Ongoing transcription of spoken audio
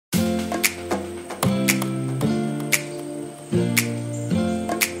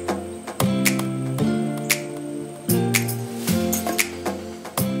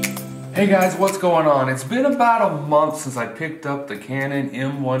Hey guys, what's going on? It's been about a month since I picked up the Canon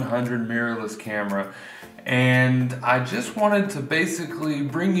M100 mirrorless camera, and I just wanted to basically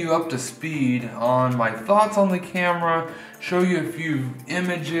bring you up to speed on my thoughts on the camera, show you a few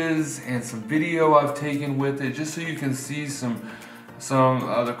images and some video I've taken with it, just so you can see some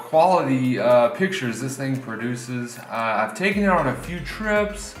of the quality pictures this thing produces. I've taken it on a few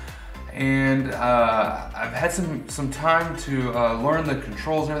trips, and I've had some time to learn the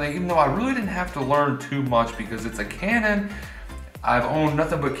controls and everything, even though I really didn't have to learn too much because it's a Canon. I've owned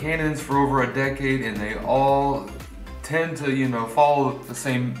nothing but Canons for over a decade, and they all tend to, follow the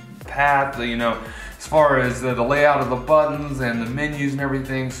same path, as far as the layout of the buttons and the menus and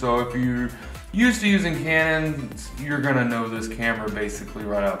everything. So if you're used to using Canons, you're gonna know this camera basically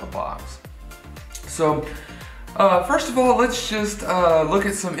right out of the box. So first of all, let's just look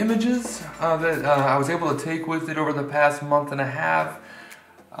at some images that I was able to take with it over the past month and a half.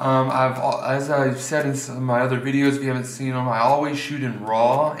 As I've said in some of my other videos, if you haven't seen them, I always shoot in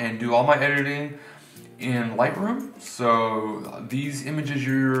RAW and do all my editing in Lightroom. So these images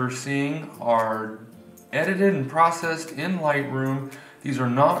you're seeing are edited and processed in Lightroom. These are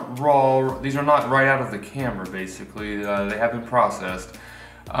not raw, these are not right out of the camera basically, they have been processed.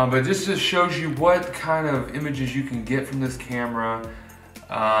 But this just shows you what kind of images you can get from this camera.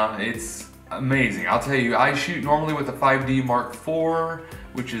 It's amazing. I'll tell you, I shoot normally with the 5D Mark IV,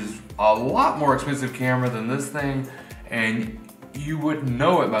 which is a lot more expensive camera than this thing, and you wouldn't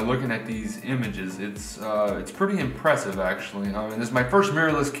know it by looking at these images. It's pretty impressive actually. This is my first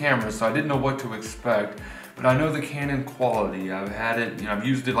mirrorless camera, so I didn't know what to expect, but I know the Canon quality. I've had it, I've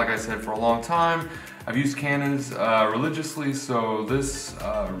used it, like I said, for a long time. I've used Canons religiously, so this,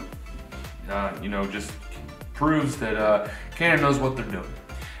 just proves that Canon knows what they're doing.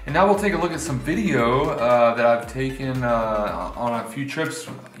 And now we'll take a look at some video that I've taken on a few trips,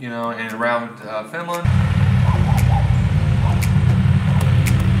 and around Finland.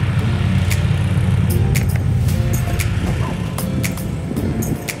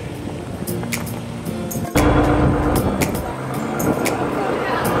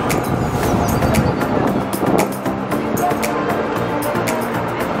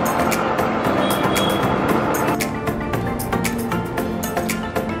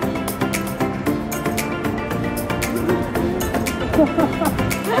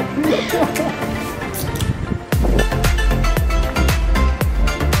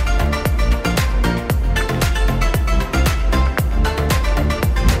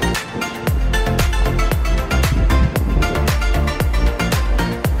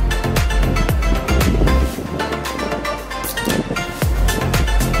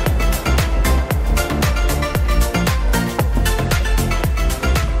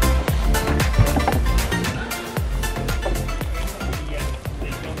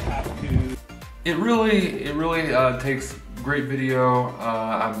 It really takes great video.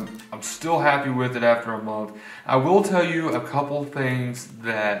 I'm still happy with it after a month. I will tell you a couple things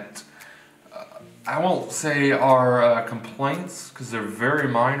that I won't say are complaints, because they're very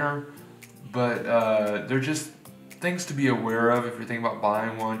minor, but they're just things to be aware of if you're thinking about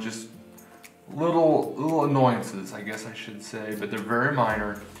buying one. Just little annoyances, I guess I should say, but they're very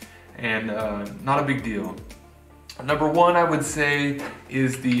minor and not a big deal. Number one, I would say,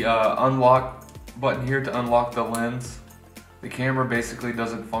 is the unlock button here to unlock the lens. The camera basically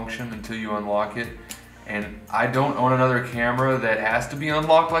doesn't function until you unlock it, and I don't own another camera that has to be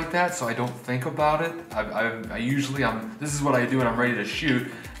unlocked like that, so I don't think about it. This is what I do when I'm ready to shoot.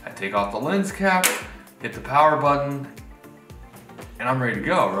 I take off the lens cap, hit the power button, and I'm ready to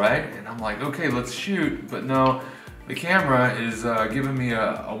go, right? And I'm like, okay, let's shoot. But no, the camera is giving me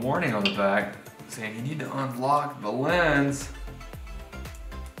a warning on the back saying you need to unlock the lens,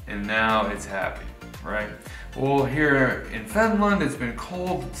 and now it's happy, right? Well, here in Finland, it's been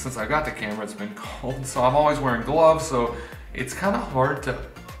cold since I got the camera. It's been cold, so I'm always wearing gloves, so it's kind of hard to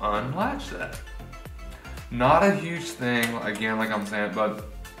unlatch that. Not a huge thing, again, like I'm saying, but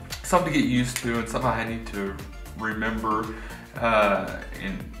something to get used to and something I need to remember,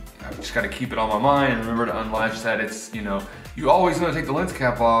 and I've just got to keep it on my mind and remember to unlatch that. It's, you always want to take the lens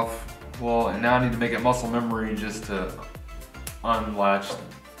cap off. Well, and now I need to make it muscle memory just to unlatch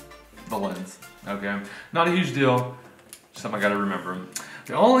the lens. Okay, not a huge deal, something I gotta remember.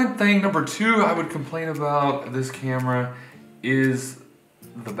 The only thing, number two, I would complain about this camera is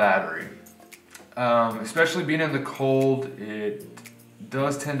the battery. Especially being in the cold, it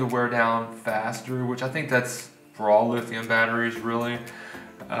does tend to wear down faster, which I think that's for all lithium batteries really.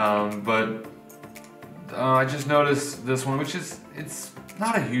 But I just noticed this one, which it's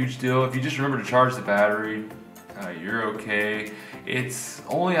not a huge deal. If you just remember to charge the battery, you're okay. It's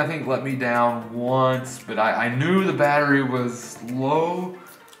only, I think, let me down once, but I knew the battery was low,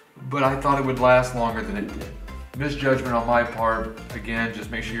 but I thought it would last longer than it did. Misjudgment on my part. Again,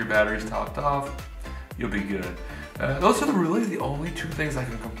 just make sure your battery's topped off. You'll be good. Those are really the only two things I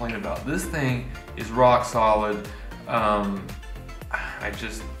can complain about. This thing is rock solid. I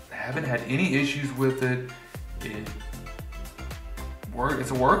just haven't had any issues with it.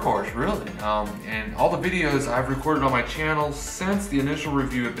 It's a workhorse, really. And all the videos I've recorded on my channel since the initial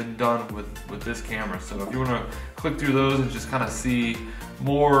review have been done with this camera. So if you want to click through those and just kind of see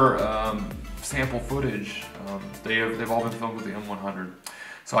more sample footage, they've all been filmed with the M100.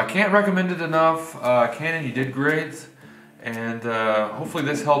 So I can't recommend it enough. Canon, you did great. And hopefully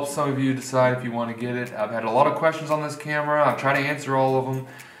this helps some of you decide if you want to get it. I've had a lot of questions on this camera. I've tried to answer all of them.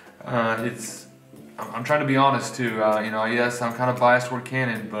 I'm trying to be honest too. You know, yes, I'm kind of biased toward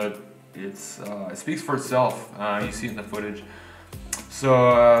Canon, but it speaks for itself. You see it in the footage.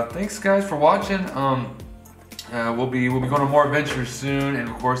 So thanks guys for watching. We'll be going on more adventures soon, and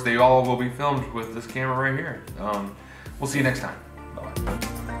of course they all will be filmed with this camera right here. We'll see you next time.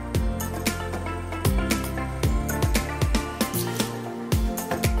 Bye.